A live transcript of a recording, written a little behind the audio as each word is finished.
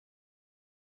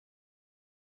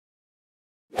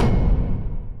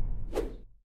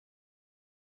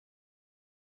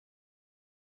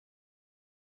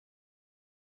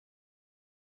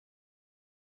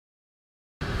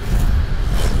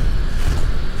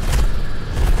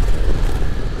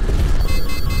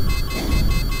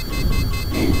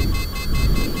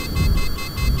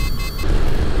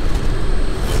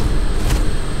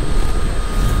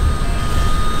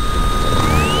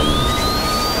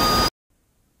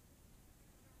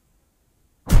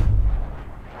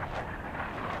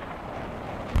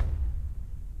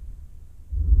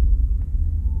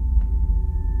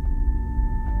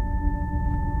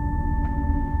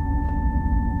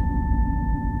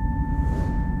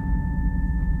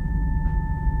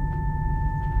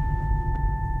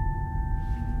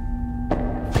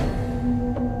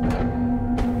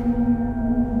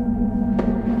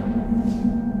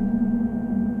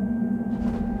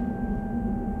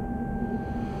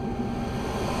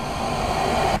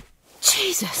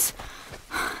Jesus.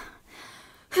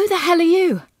 Who the hell are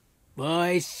you?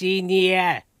 Boy,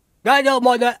 senior. I don't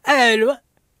want to hell.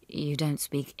 You don't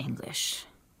speak English.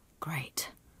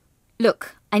 Great.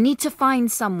 Look, I need to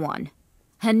find someone.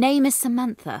 Her name is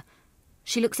Samantha.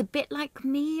 She looks a bit like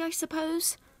me, I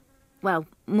suppose. Well,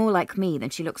 more like me than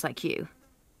she looks like you.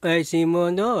 I see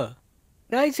more no.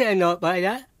 I say not by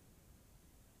that.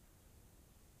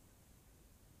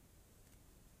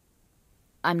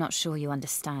 I'm not sure you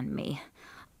understand me.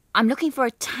 I'm looking for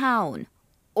a town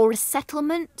or a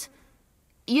settlement.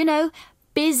 You know,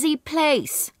 busy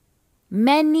place.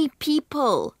 Many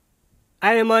people.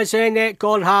 I'm saying that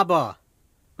Gold Harbor.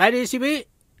 That is it.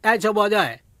 That's about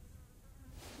that.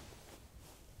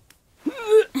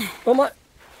 Oh my,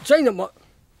 say no more.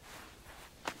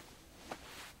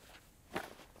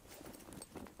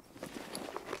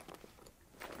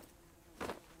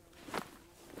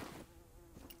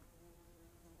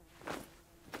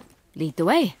 Lead the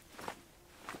way.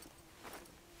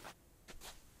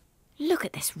 Look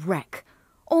at this wreck.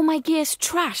 All my gear's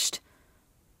trashed.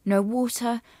 No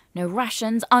water, no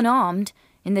rations, unarmed,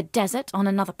 in the desert on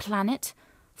another planet,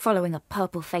 following a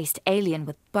purple-faced alien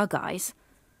with bug eyes.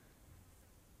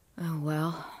 Oh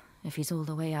well, if he's all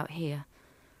the way out here,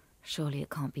 surely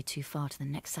it can't be too far to the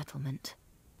next settlement.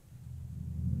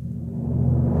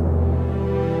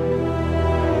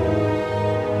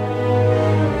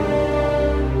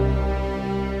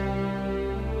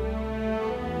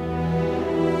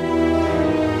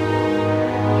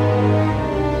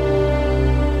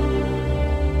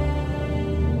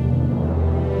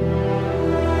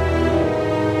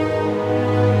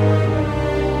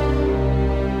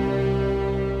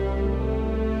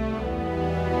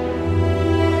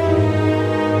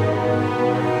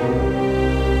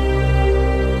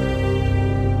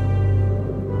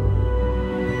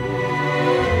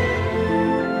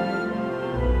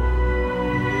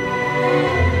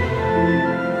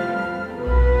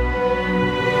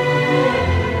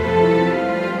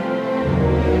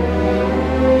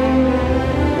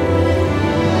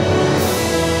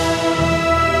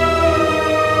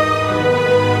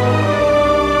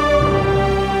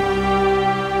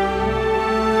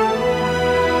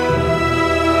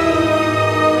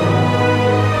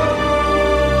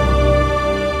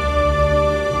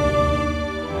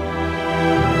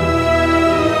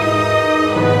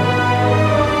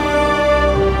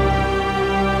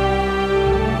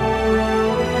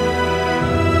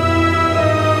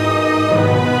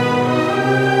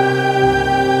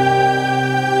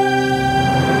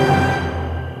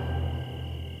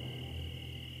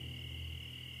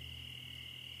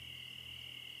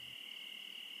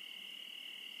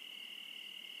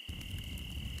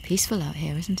 Peaceful out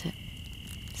here, isn't it?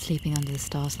 Sleeping under the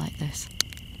stars like this.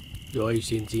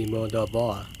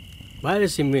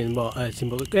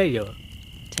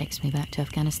 Takes me back to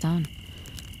Afghanistan.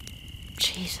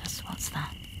 Jesus, what's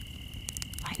that?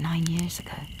 Like 9 years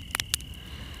ago.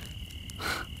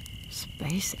 It's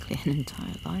basically an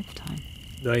entire lifetime.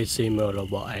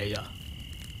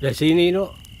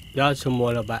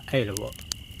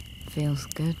 Feels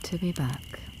good to be back.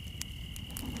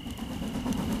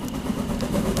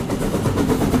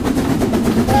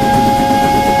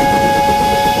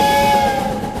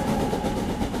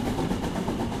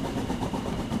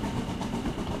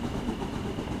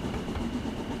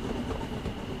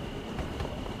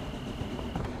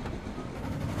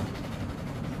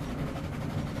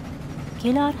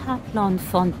 Kilar haplon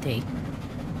fonte.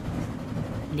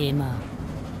 Lima.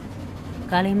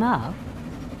 Kalima.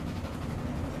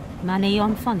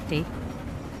 Maneon fonte.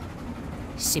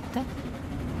 Sipta.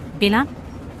 Bilan.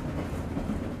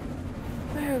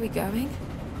 Where are we going?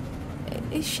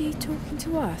 Is she talking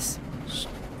to us?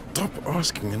 Stop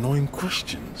asking annoying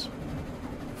questions.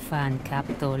 Fan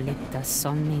capto lipta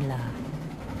sonmila.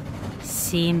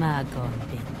 Sima gon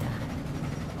binda.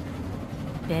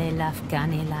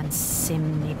 Belafganilan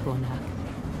simni bunak.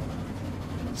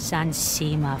 San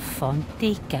sima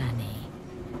fonti gani.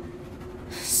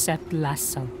 Set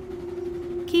lasso.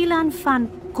 Kilan fan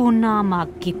kunama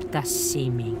gipta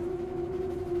simi.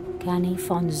 Gani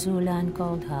von Zulan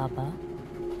Gold Harbor.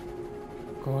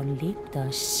 Gon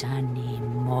lipta sani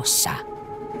mosa.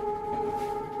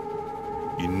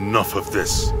 Enough of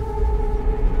this.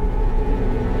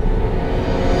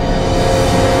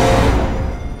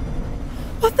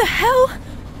 What the hell?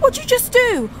 What'd you just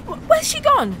do? Where's she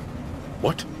gone?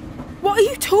 What? What are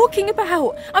you talking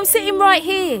about? I'm sitting right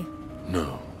here.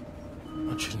 No,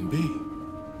 that shouldn't be.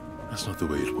 That's not the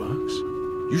way it works.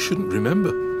 You shouldn't remember.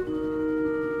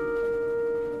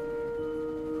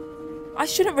 I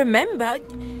shouldn't remember.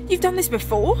 You've done this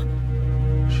before.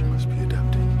 She must be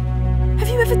adapting. Have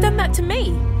you ever done that that to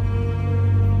me?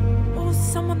 Or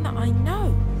someone that I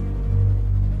know?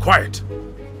 Quiet!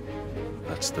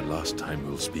 That's the last time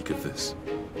we'll speak of this.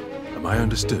 Am I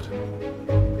understood?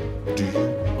 Do you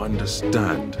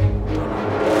understand, Donna?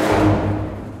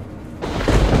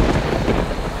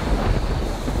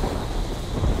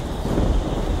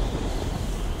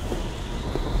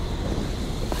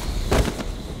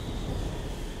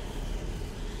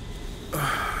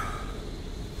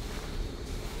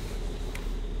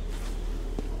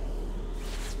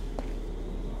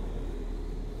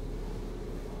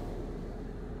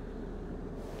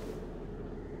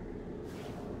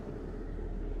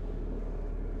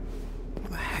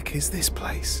 What the heck is this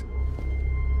place?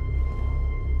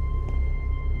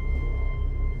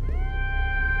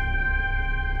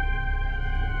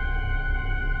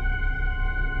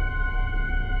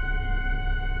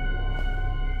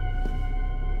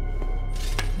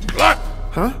 Blood!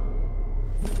 Huh?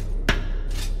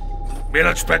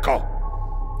 Millet Speckle!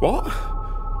 What?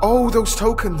 Oh, those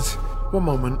tokens. One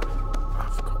moment.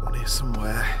 I've got one here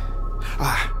somewhere.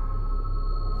 Ah.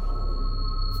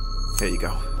 Here you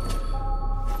go.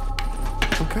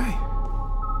 Okay.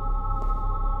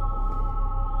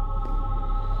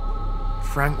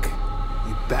 Frank,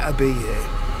 you better be here.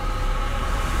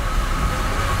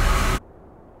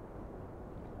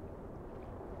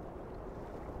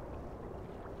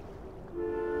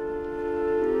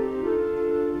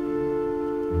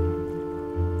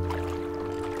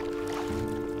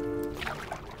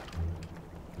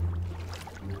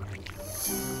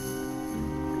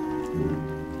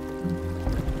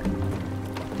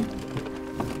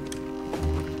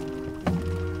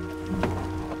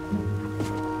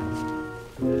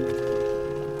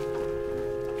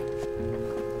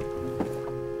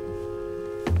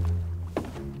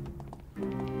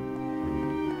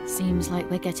 Seems like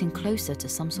we're getting closer to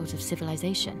some sort of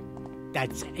civilization.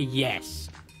 That's a yes.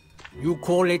 You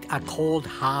call it a cold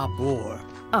harbor.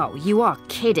 Oh, you are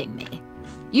kidding me.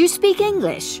 You speak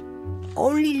English?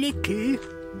 Only little.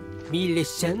 Me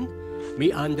listen,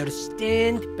 me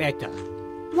understand better.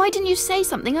 Why didn't you say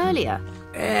something earlier?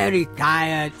 Very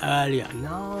tired earlier.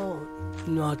 Now,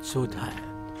 not so tired.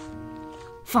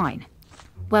 Fine.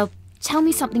 Well, tell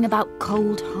me something about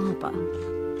Cold Harbor.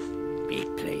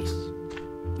 Big place.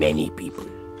 Many people.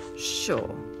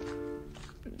 Sure.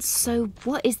 So,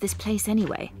 what is this place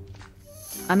anyway?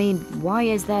 I mean, why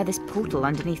is there this portal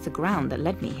underneath the ground that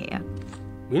led me here?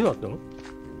 We not know.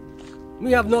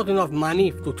 We have not enough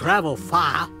money to travel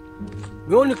far.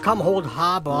 We only come hold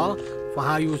harbor for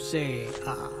how you say,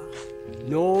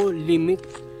 no limit,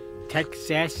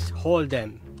 Texas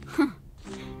Hold'em.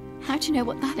 How do you know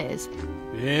what that is?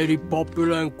 Very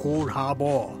popular in Cold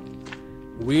Harbor.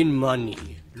 Win money,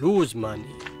 lose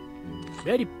money.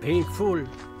 Very painful,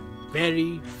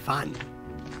 very fun.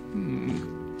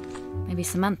 Maybe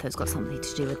Samantha's got something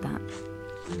to do with that.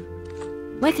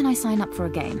 Where can I sign up for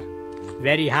a game?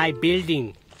 Very high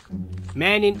building.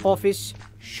 Man in office,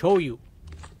 show you.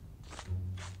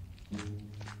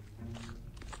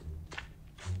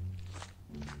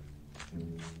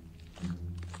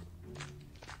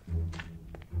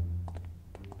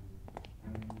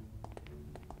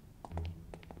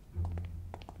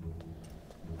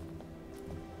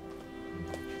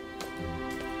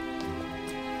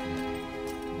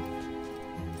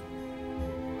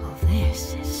 Oh,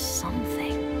 this is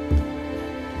something.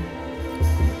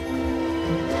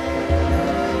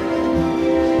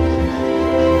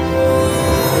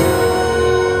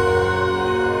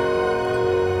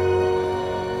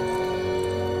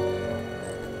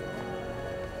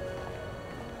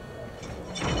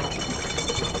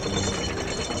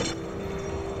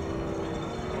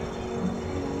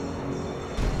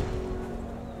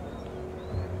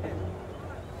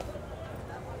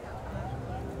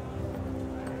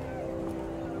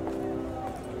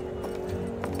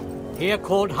 Here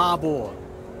Cold Harbor.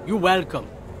 You welcome.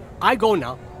 I go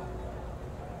now.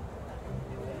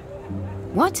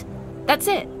 What? That's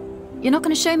it? You're not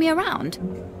going to show me around?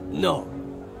 No,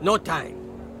 no time.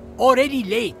 Already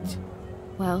late.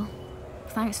 Well,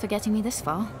 thanks for getting me this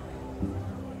far.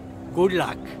 Good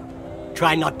luck.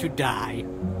 Try not to die.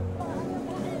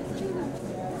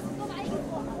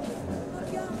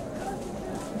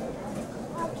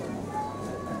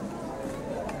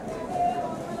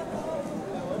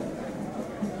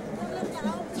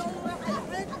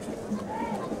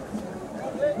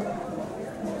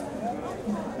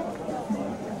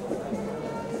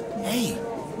 Hey,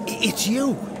 it's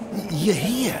you. You're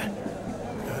here.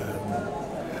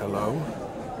 Hello?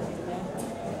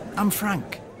 I'm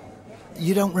Frank.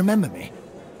 You don't remember me?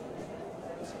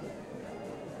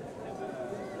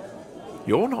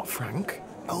 You're not Frank.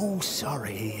 Oh,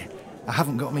 sorry. I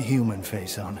haven't got my human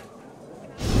face on.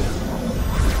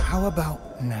 How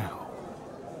about now?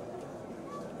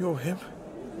 You're him?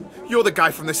 You're the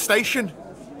guy from the station?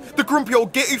 The grumpy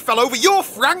old git who fell over? You're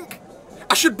Frank?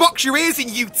 I should box your ears in,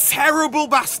 you terrible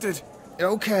bastard!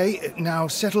 Okay, now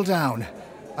settle down.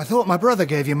 I thought my brother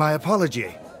gave you my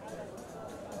apology.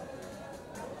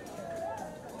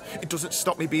 It doesn't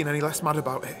stop me being any less mad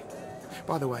about it.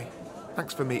 By the way,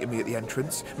 thanks for meeting me at the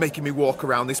entrance, making me walk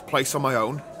around this place on my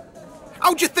own.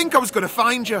 How'd you think I was going to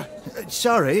find you?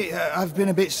 Sorry, I've been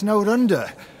a bit snowed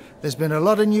under. There's been a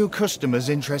lot of new customers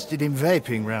interested in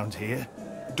vaping round here.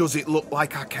 Does it look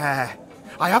like I care?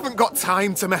 I haven't got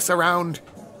time to mess around.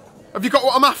 Have you got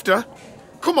what I'm after?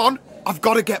 Come on, I've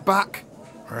got to get back.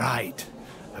 Right,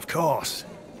 of course.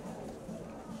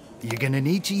 You're gonna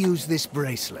need to use this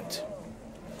bracelet.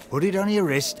 Put it on your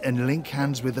wrist and link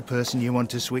hands with the person you want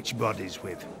to switch bodies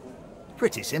with.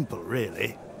 Pretty simple,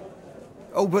 really.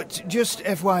 Oh, but just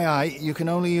FYI, you can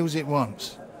only use it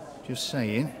once. Just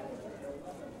saying.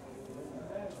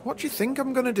 What do you think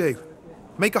I'm going to do?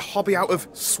 Make a hobby out of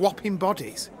swapping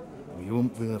bodies? You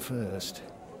won't be the first.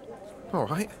 All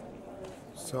right.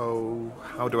 So,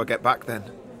 how do I get back then?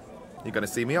 You going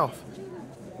to see me off?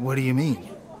 What do you mean?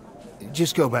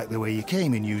 Just go back the way you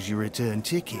came and use your return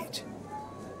ticket.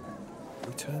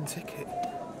 Return ticket?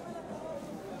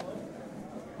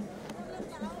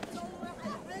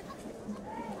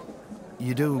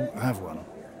 You do have one,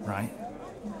 right?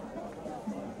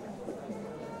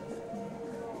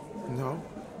 No.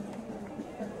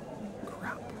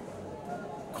 Crap.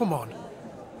 Come on.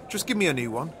 Just give me a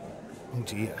new one. Oh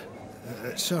dear.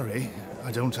 Sorry,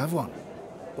 I don't have one.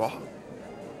 What?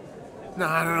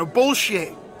 No,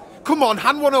 bullshit. Come on,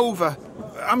 hand one over.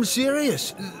 I'm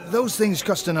serious. Those things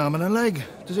cost an arm and a leg.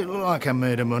 Does it look like I'm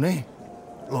made of money?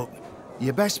 Look,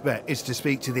 your best bet is to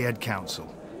speak to the head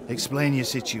council. Explain your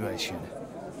situation.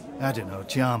 I don't know,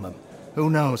 charm them. Who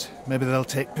knows? Maybe they'll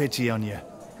take pity on you.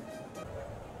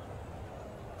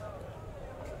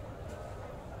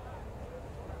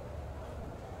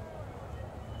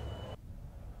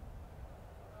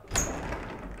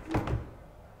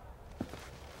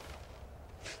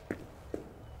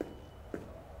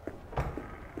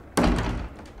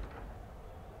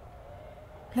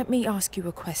 Let me ask you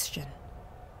a question.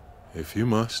 If you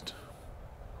must.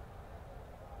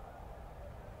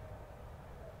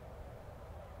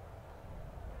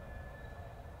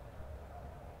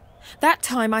 That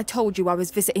time I told you I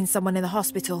was visiting someone in the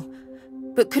hospital,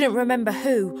 but couldn't remember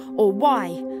who or why.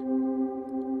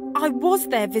 I was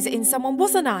there visiting someone,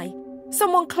 wasn't I?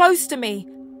 Someone close to me.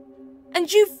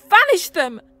 And you vanished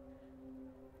them!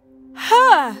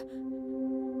 Her!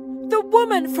 The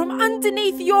woman from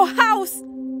underneath your house!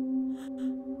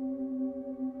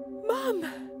 Mum!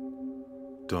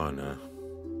 Donna,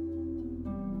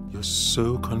 you're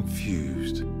so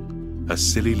confused. A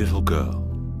silly little girl.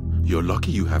 You're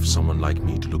lucky you have someone like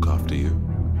me to look after you,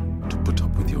 to put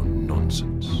up with your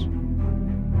nonsense.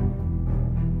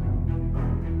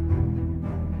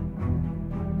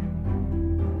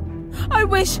 I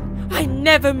wish I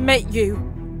never met you.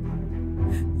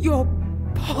 You're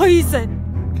poison.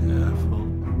 Careful.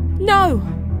 No,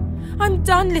 I'm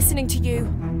done listening to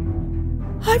you.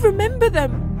 I remember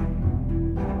them.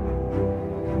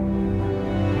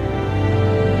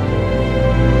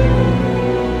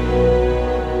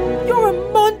 You're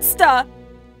a monster.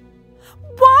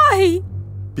 Why?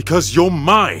 Because you're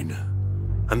mine,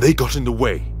 and they got in the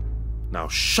way. Now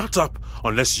shut up,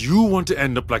 unless you want to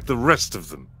end up like the rest of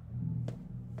them.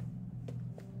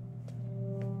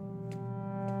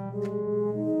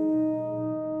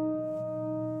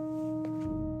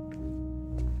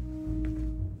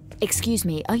 Excuse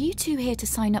me, are you two here to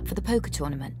sign up for the poker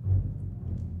tournament?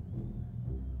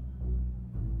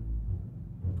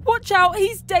 Watch out,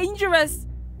 he's dangerous.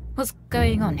 What's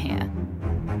going on here?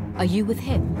 Are you with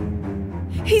him?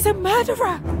 He's a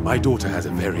murderer. My daughter has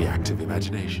a very active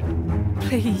imagination.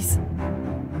 Please.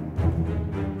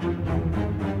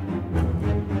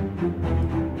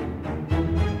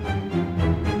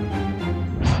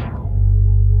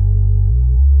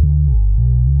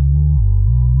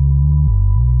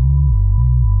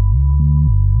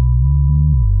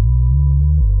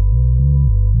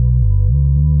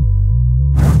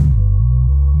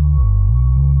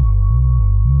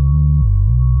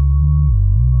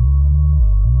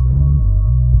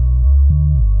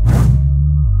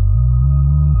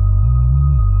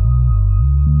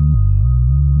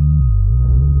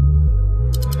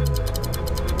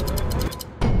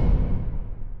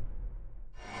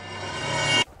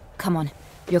 Come on,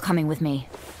 you're coming with me.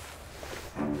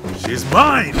 She's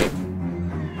mine!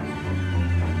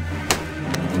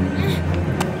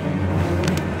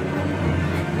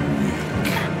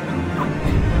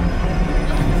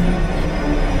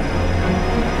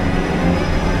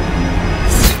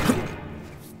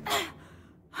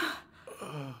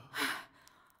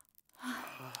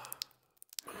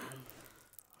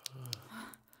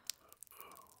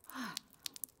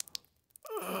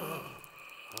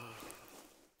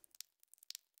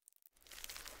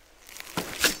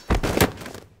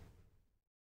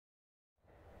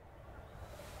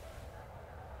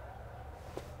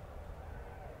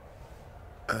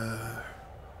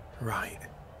 Right.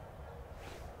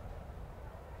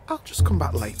 I'll just come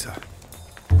back later.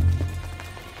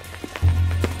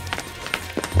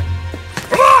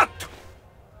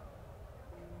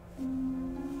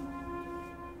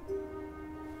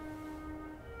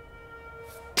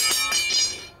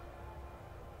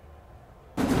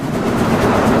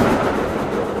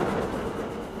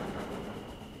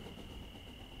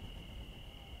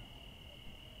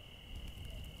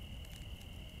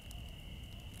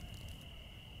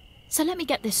 So let me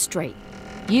get this straight.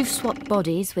 You've swapped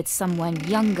bodies with someone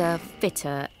younger,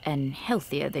 fitter, and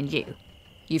healthier than you.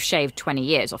 You've shaved 20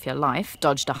 years off your life,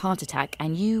 dodged a heart attack,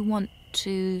 and you want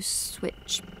to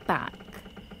switch back.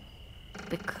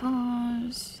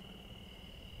 Because...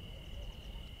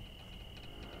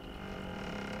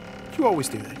 You always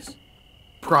do this?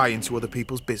 Pry into other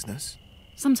people's business?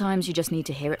 Sometimes you just need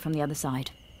to hear it from the other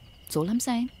side. That's all I'm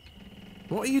saying.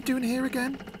 What are you doing here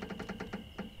again?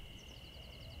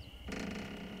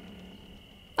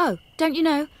 Oh, don't you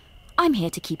know? I'm here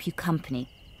to keep you company.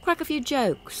 Crack a few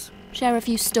jokes. Share a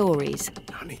few stories.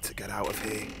 I need to get out of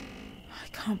here. I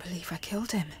can't believe I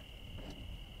killed him.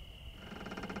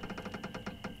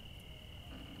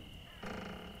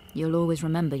 You'll always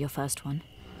remember your first one.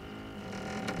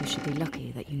 You should be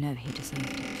lucky that you know he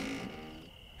deserved it.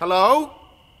 Hello?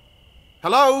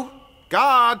 Hello?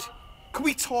 Guard? Can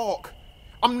we talk?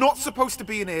 I'm not supposed to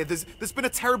be in here. There's been a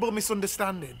terrible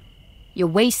misunderstanding. You're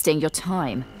wasting your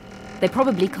time. They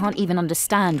probably can't even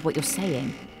understand what you're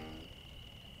saying.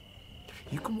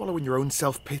 You can wallow in your own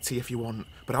self-pity if you want,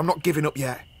 but I'm not giving up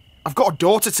yet. I've got a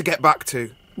daughter to get back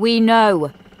to. We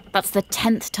know. That's the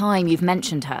 10th time you've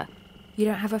mentioned her. You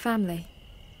don't have a family?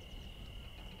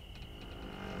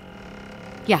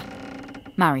 Yeah,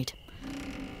 married.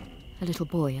 A little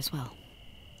boy as well.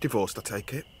 Divorced, I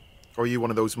take it? Or are you one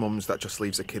of those mums that just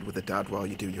leaves a kid with a dad while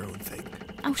you do your own thing?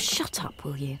 Oh, shut up,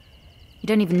 will you? You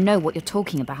don't even know what you're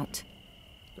talking about.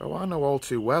 Oh, I know all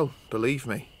too well, believe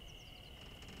me.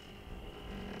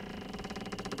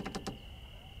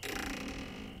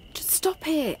 Just stop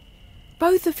it.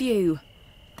 Both of you.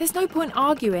 There's no point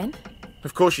arguing.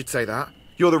 Of course you'd say that.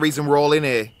 You're the reason we're all in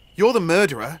here. You're the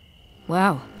murderer.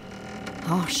 Wow.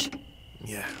 Harsh.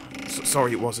 Yeah,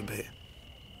 sorry it was a bit.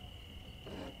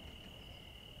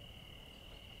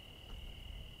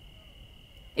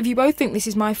 If you both think this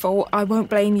is my fault, I won't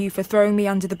blame you for throwing me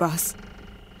under the bus.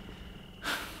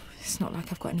 It's not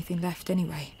like I've got anything left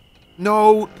anyway.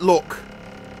 No, look.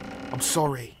 I'm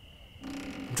sorry.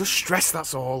 I'm just stressed,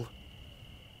 that's all.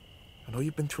 I know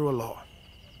you've been through a lot.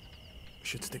 We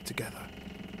should stick together.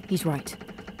 He's right.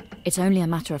 It's only a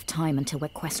matter of time until we're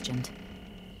questioned.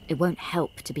 It won't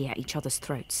help to be at each other's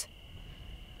throats.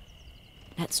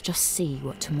 Let's just see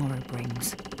what tomorrow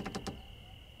brings.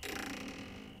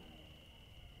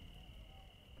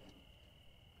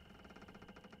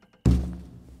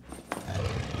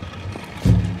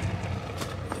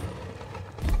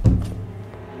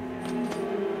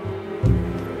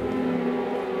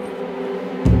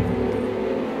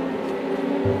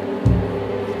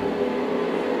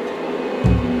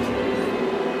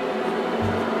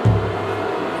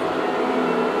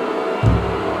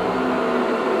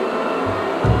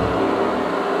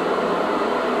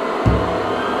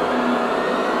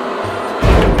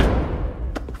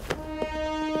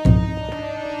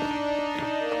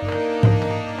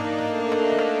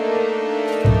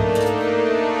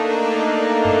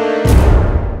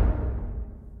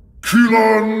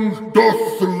 Kilan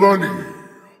doth lani,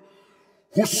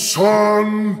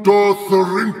 Husan doth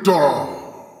rinta.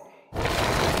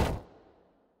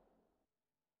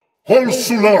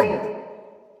 Holsulan,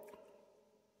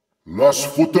 Las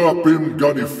futa pim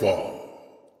ganifa,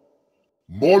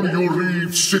 Mol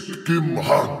yuriv sitkim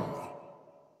han.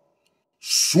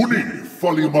 Suni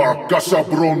falima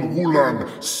kasabron wulan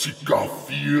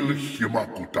sikafil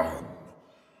himakutan.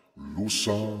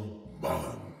 Lusa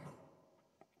man.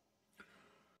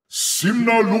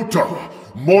 Simna luta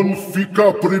mon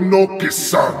fika prino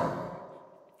kisan.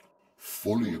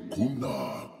 Foli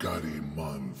kuna gari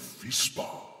man fispa.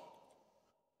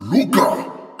 Luka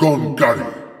con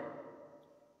gari.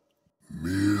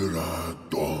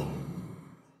 Miradon.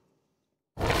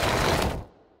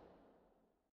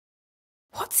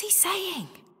 What's he saying?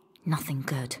 Nothing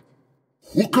good.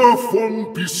 Huka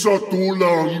fon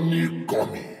pisatula ini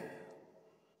komi.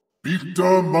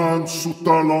 Pita man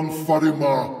sutalang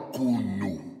farima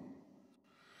kunu.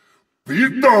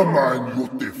 Pita man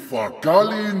yote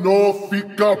fakali no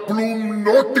fika plum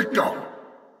notika.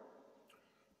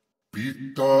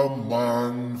 Pita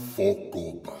man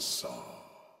foko basa.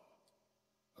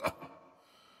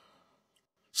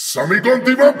 Samigon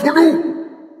diva punu.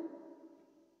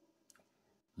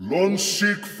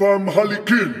 Lonsik fam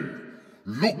halikin,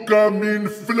 Luka min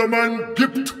filaman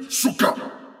gipt suka.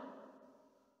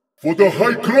 For the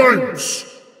high crimes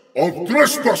of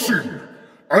trespassing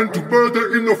and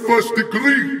murder in the first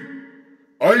degree,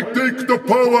 I take the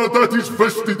power that is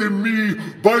vested in me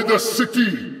by the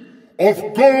city of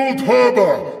Gold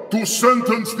Harbor to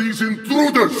sentence these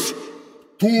intruders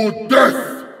to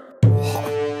death.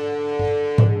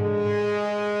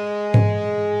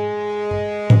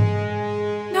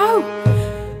 No!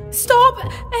 Stop!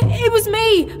 It was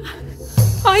me!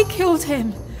 I killed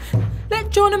him. Let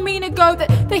John and Meena go.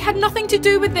 They had nothing to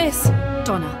do with this.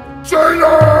 Donna.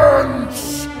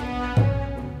 Silence!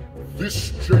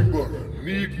 This chamber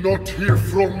need not hear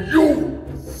from you.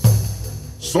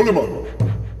 Solomon,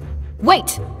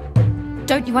 Wait!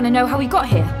 Don't you want to know how we got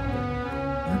here?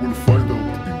 you will find out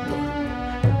in time.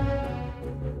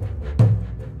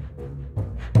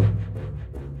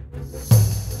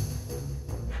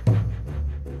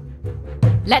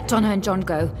 Let Donna and John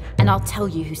go, and I'll tell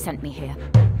you who sent me here.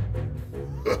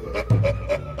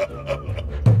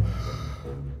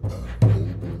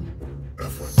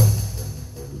 Effort.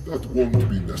 But that won't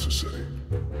be necessary.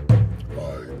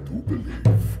 I do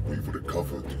believe we've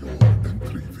recovered your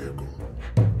entry vehicle.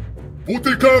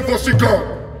 Putika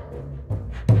Vasika!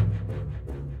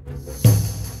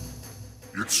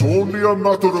 It's only a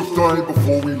matter of time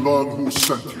before we learn who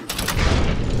sent you.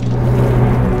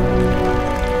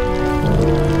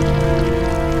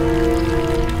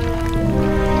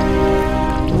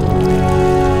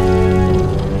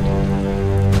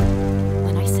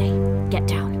 When I say, get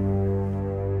down.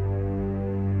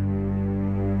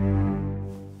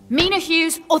 Meena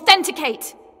Hughes,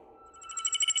 authenticate!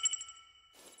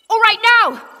 All right,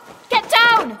 now! Get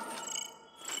down!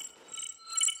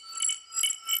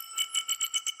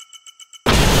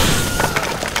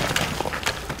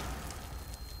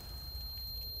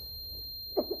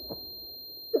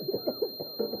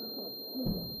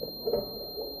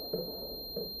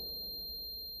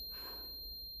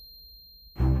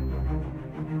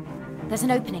 There's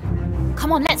an opening.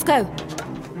 Come on, let's go.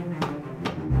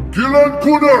 Kilan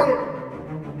Kuna!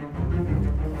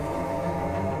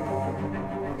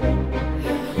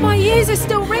 My ears are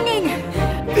still ringing.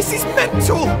 This is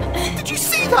mental! Did you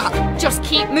see that? Just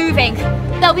keep moving.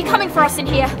 They'll be coming for us in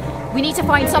here. We need to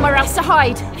find somewhere else to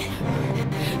hide.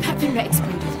 That thing that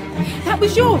exploded. That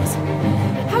was yours.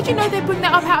 How'd you know they'd bring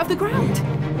that up out of the ground?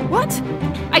 What?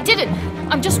 I didn't.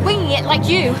 I'm just winging it like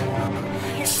you.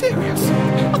 Are you serious?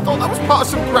 I thought that was part of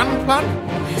some grand plan.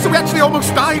 So we actually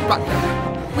almost died back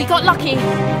there. We got lucky.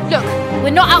 Look, we're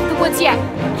not out of the woods yet.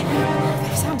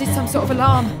 They've sounded some sort of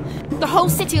alarm. The whole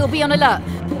city will be on alert.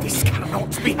 This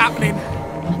cannot be happening.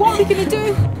 What are we gonna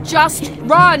do? Just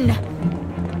run!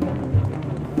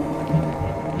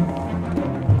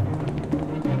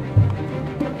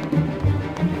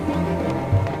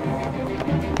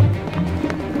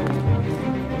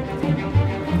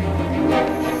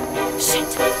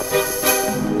 Shit!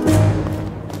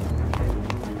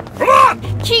 Come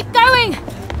on! Keep going!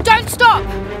 Don't stop!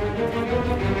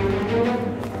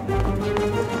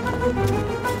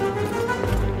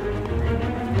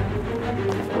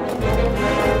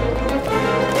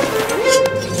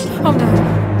 Oh no.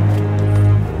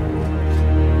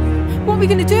 What are we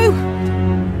gonna do?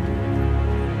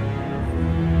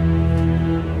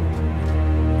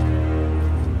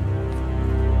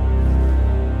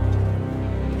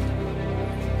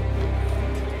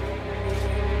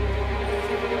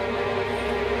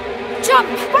 Jump!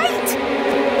 Wait!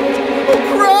 Oh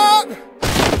crap!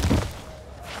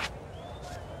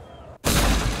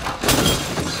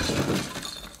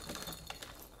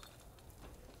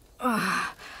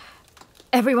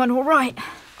 Everyone all right?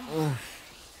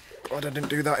 God, I didn't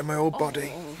do that in my old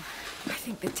body. I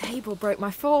think the table broke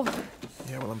my fall.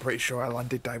 Yeah, well, I'm pretty sure I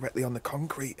landed directly on the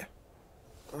concrete.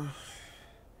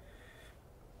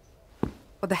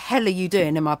 What the hell are you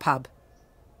doing in my pub?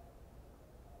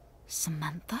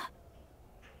 Samantha?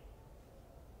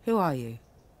 Who are you?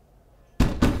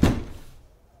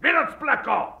 Minutes,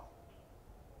 Blacko!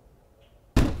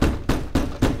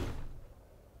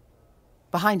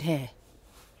 Behind here.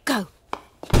 Go!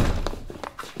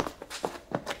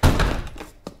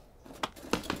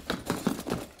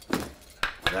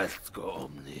 Let's go,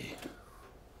 Omni.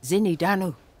 Zinni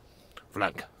Danu.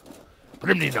 Flank.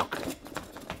 Primni knock.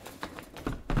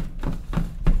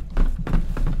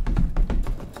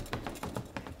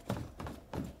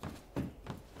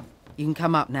 You can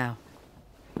come up now.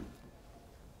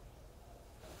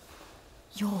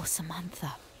 You're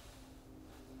Samantha.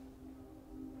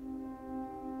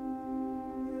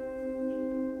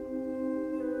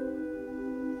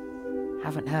 How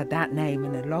Haven't heard that name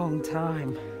in a long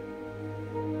time.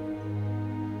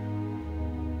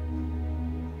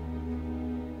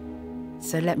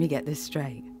 So let me get this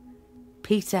straight.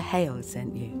 Peter Hale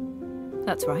sent you.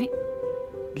 That's right.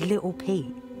 Little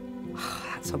Pete.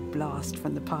 That's a blast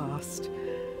from the past.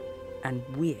 And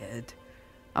weird.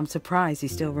 I'm surprised he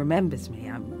still remembers me.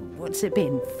 What's it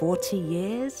been, 40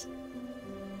 years?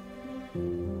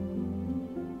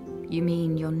 You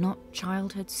mean you're not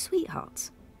childhood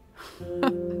sweethearts?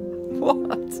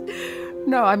 What?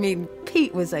 No, I mean,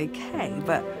 Pete was okay,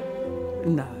 but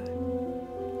no.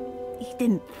 He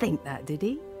didn't think that, did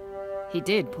he? He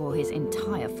did pour his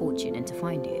entire fortune in to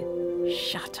find you.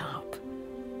 Shut up.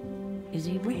 Is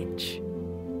he rich?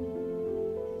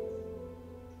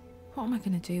 What am I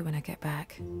going to do when I get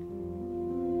back?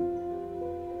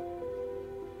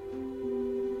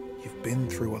 You've been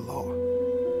through a lot.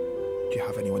 Do you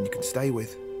have anyone you can stay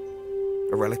with?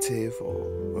 A relative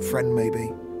or a friend,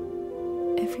 maybe?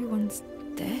 Everyone's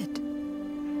dead.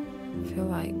 I feel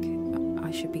like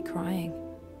I should be crying.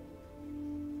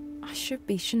 I should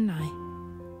be, shouldn't I?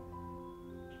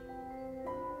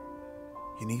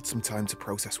 You need some time to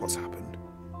process what's happened.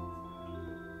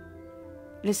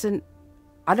 Listen,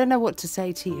 I don't know what to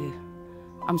say to you.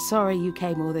 I'm sorry you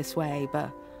came all this way,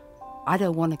 but I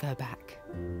don't want to go back.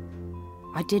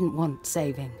 I didn't want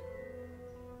saving.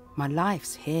 My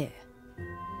life's here.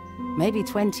 Maybe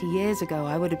 20 years ago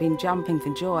I would have been jumping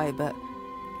for joy, but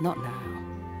not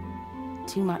now.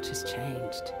 Too much has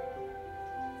changed.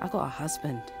 I got a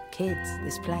husband, kids,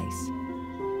 this place.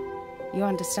 You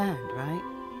understand, right?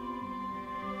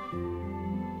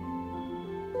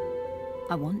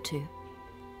 I want to.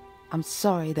 I'm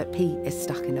sorry that Pete is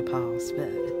stuck in the past,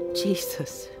 but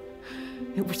Jesus,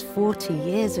 it was 40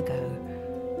 years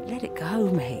ago. Let it go,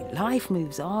 mate. Life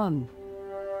moves on.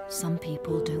 Some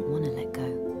people don't want to let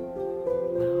go.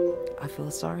 Well, I feel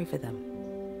sorry for them.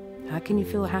 How can you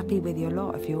feel happy with your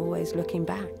lot if you're always looking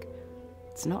back?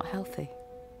 It's not healthy.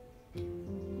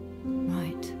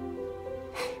 Right.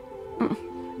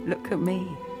 Look at me,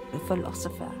 the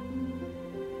philosopher.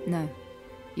 No,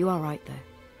 you are right, though.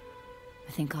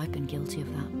 I think I've been guilty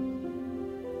of that.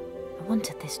 I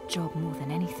wanted this job more than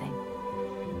anything.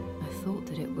 I thought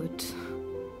that it would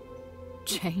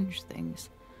change things.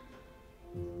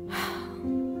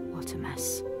 What a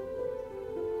mess.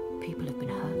 People have been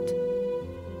hurt.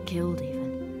 Killed,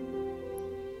 even.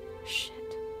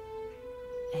 Shit.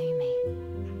 Amy.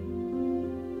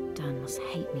 Dan must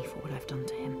hate me for what I've done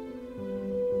to him.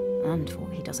 And for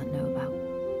what he doesn't know about.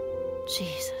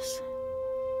 Jesus.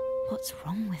 What's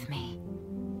wrong with me?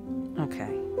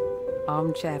 Okay.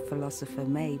 Armchair philosopher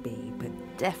maybe, but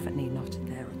definitely not a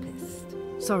therapist.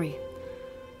 Sorry.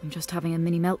 I'm just having a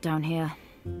mini meltdown here.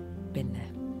 Been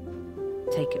there.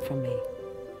 Take it from me.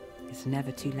 It's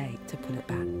never too late to pull it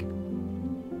back.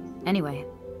 Anyway,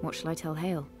 what shall I tell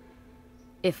Hale?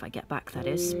 If I get back, that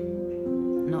is.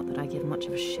 Not that I give much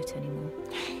of a shit anymore.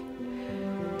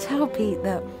 Tell Pete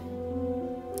that...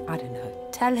 I don't know.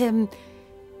 Tell him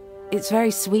it's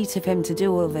very sweet of him to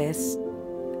do all this.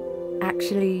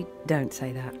 Actually, don't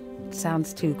say that. It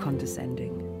sounds too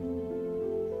condescending.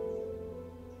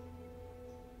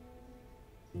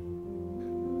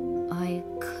 I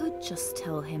could just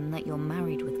tell him that you're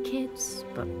married with kids,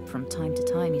 but from time to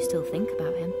time you still think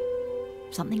about him.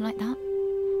 Something like that.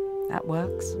 That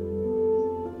works.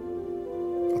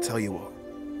 I'll tell you what.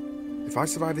 If I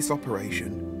survive this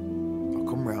operation, I'll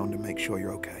come round and make sure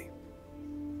you're okay.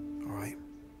 All right?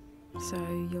 So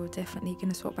you're definitely going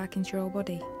to swap back into your old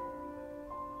body?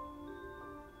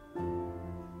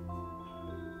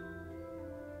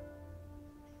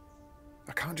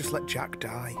 I can't just let Jack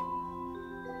die.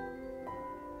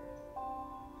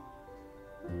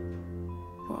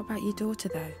 What about your daughter,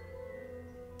 though?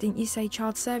 Didn't you say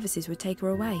child services would take her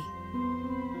away?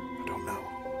 I don't know.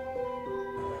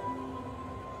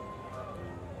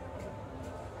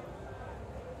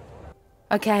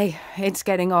 Okay, it's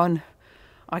getting on.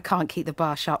 I can't keep the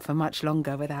bar shut for much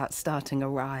longer without starting a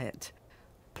riot.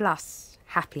 Plus,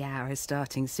 happy hour is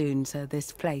starting soon, so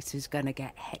this place is gonna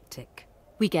get hectic.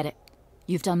 We get it.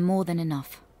 You've done more than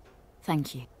enough.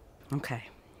 Thank you. Okay,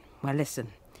 well listen.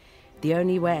 The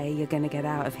only way you're gonna get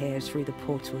out of here is through the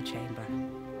portal chamber.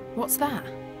 What's that?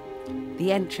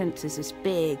 The entrance is this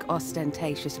big,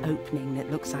 ostentatious opening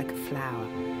that looks like a flower.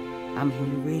 I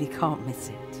mean, you really can't miss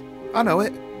it. I know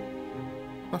it.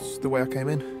 That's the way I came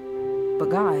in. But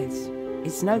guys,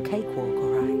 it's no cakewalk, all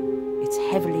right? It's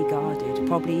heavily guarded,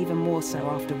 probably even more so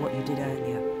after what you did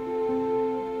earlier.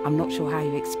 I'm not sure how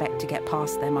you expect to get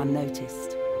past them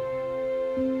unnoticed.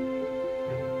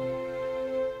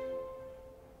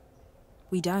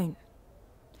 We don't.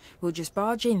 We'll just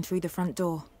barge in through the front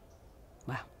door.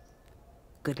 Well,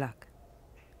 good luck.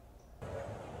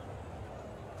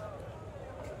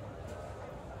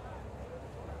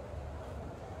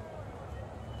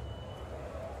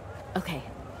 Okay,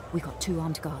 we got 2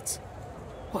 armed guards.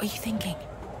 What are you thinking?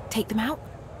 Take them out?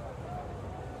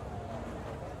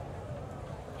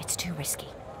 It's too risky.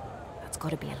 That's got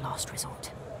to be a last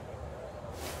resort.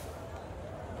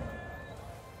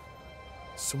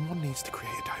 Someone needs to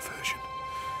create a diversion.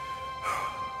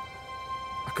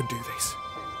 I can do this.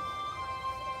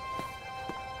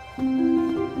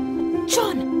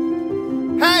 John!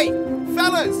 Hey,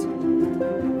 fellas!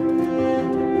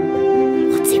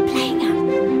 What's he playing at?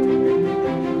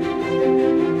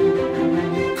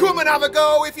 Come and have a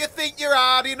go if you think you're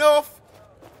hard enough.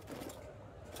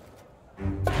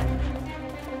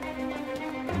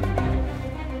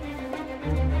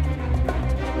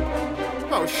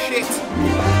 Oh, shit.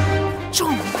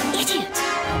 John, idiot!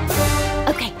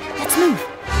 Okay, let's move.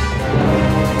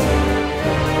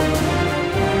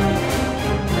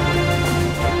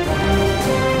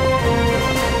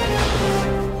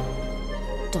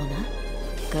 Donna,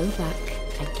 go back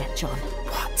and get John.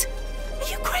 What? Are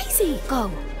you crazy?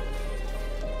 Go.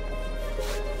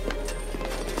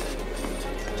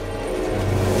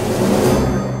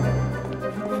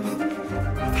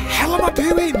 What the hell am I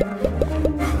doing?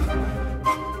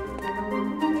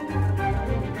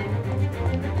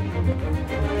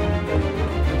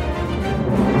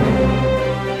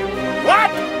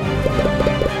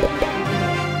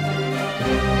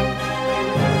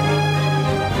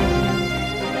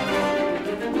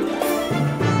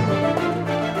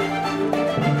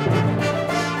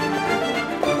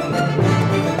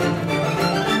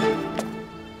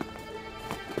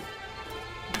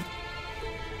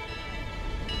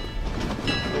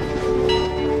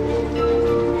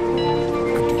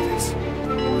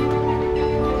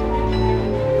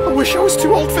 I wish I was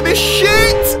too old for this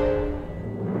shit!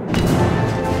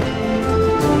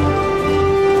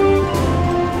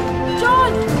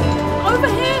 John! Over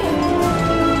here!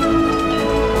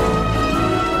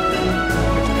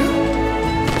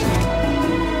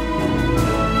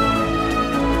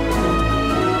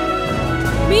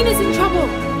 Meena's in trouble!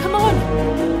 Come on!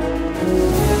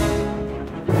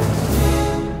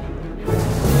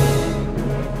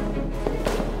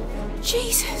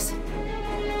 Jesus!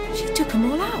 She took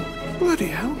them all out. Bloody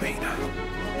hell, Meena.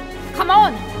 Come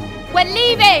on! We're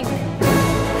leaving!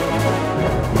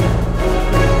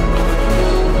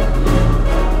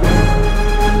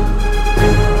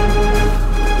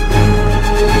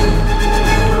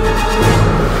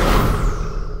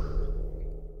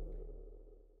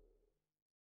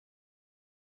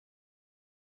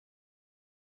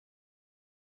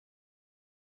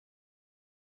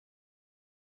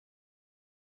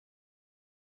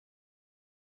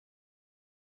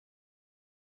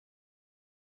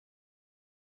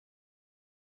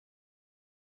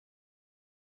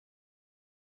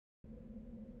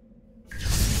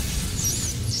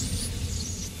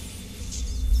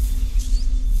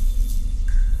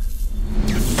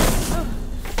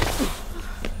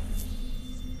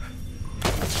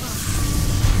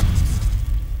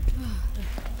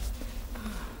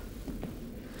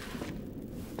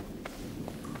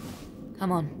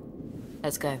 Come on,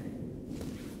 let's go.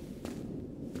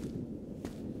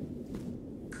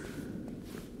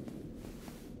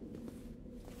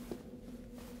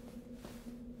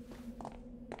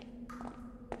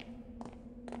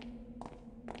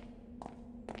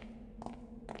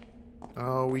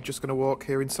 Are we just going to walk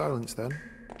here in silence then?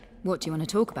 What do you want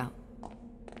to talk about?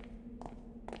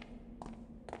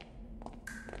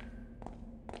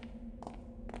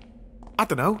 I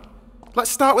don't know. Let's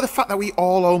start with the fact that we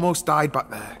all almost died back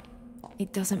there.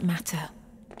 It doesn't matter.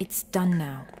 It's done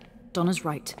now. Donna's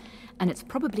right, and it's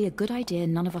probably a good idea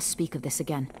none of us speak of this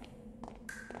again.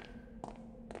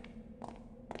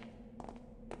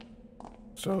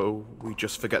 So, we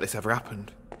just forget this ever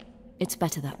happened? It's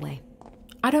better that way.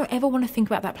 I don't ever want to think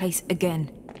about that place again.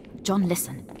 John,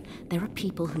 listen. There are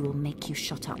people who will make you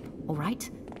shut up, all right?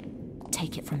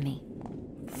 Take it from me.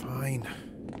 Fine.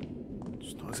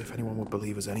 It's not as if anyone would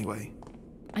believe us anyway.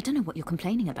 I don't know what you're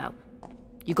complaining about.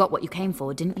 You got what you came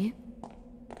for, didn't you?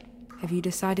 Have you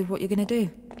decided what you're going to do?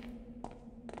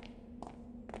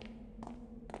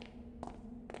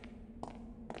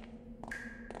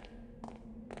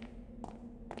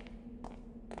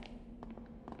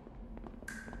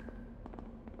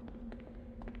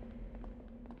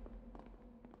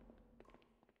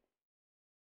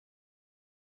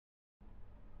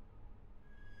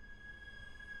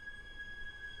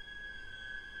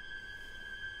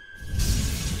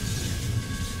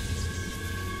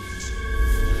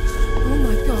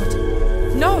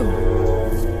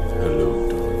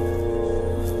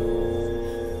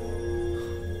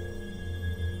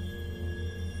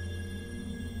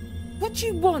 What do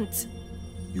you want?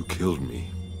 You killed me.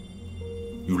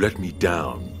 You let me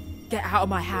down. Get out of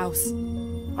my house.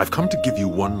 I've come to give you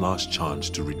one last chance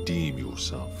to redeem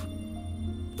yourself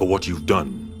for what you've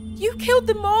done. You killed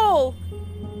them all!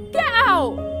 Get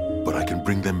out! But I can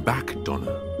bring them back,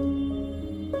 Donna.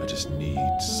 I just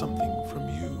need something from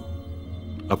you.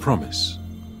 A promise.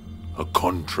 A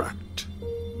contract.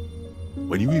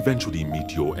 When you eventually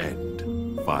meet your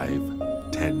end,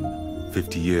 5, 10,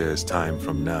 50 years' time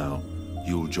from now,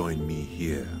 you'll join me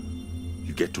here.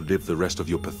 You get to live the rest of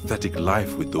your pathetic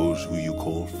life with those who you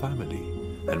call family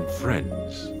and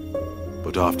friends.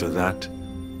 But after that,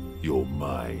 you're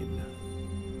mine.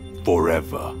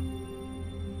 Forever.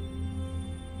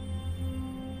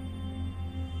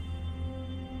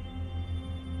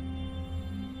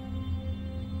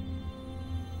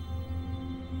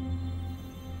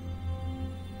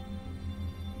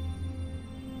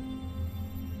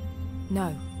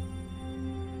 No.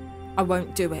 I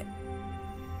won't do it.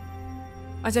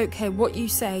 I don't care what you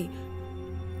say.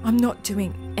 I'm not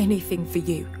doing anything for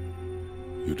you.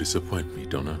 You disappoint me,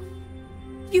 Donna.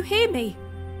 You hear me?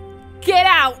 Get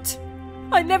out!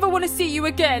 I never want to see you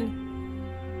again.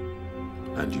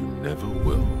 And you never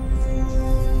will.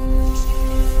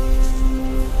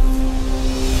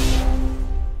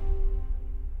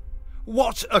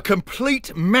 What a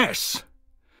complete mess!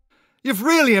 You've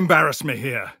really embarrassed me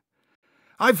here.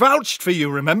 I vouched for you,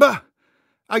 remember?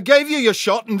 I gave you your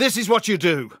shot and this is what you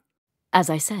do. As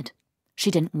I said,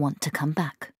 she didn't want to come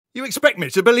back. You expect me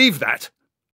to believe that?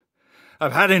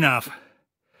 I've had enough.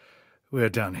 We're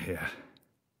done here.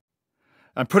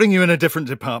 I'm putting you in a different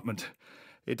department.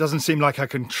 It doesn't seem like I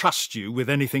can trust you with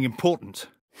anything important.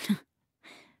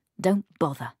 Don't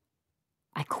bother.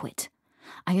 I quit.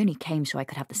 I only came so I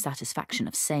could have the satisfaction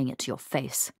of saying it to your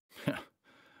face.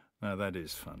 Now that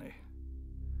is funny.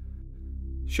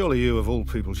 Surely you, of all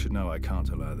people, should know I can't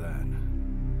allow that.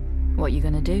 What you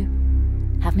gonna do?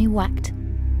 Have me whacked?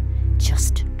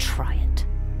 Just try it.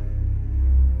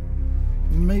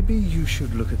 Maybe you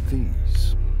should look at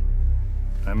these.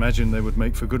 I imagine they would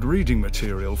make for good reading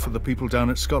material for the people down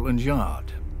at Scotland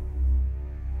Yard.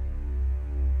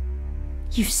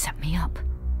 You set me up.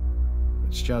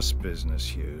 It's just business,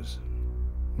 Hughes.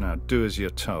 Now do as you're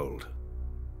told.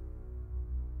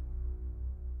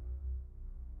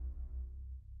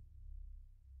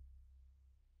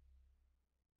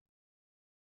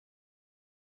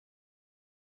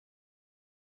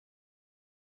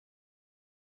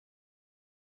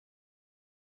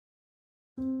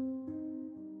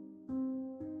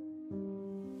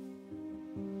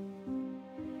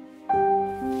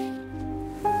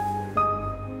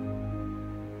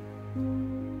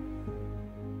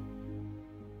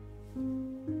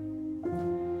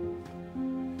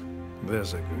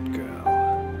 There's a good girl.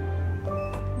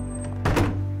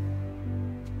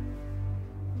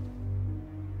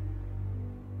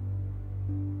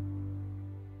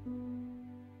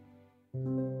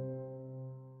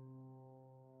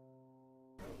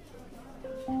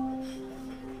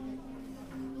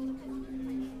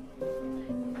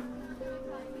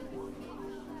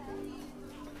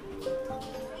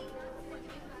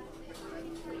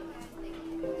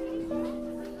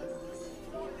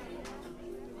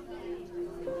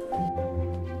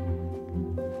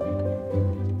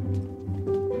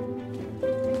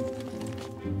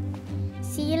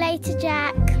 See you later,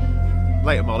 Jack.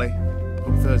 Later, Molly.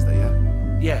 On Thursday,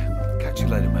 yeah? Yeah, catch you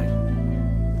later, mate.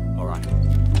 All right.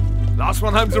 Last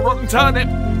one home's a rotten turnip.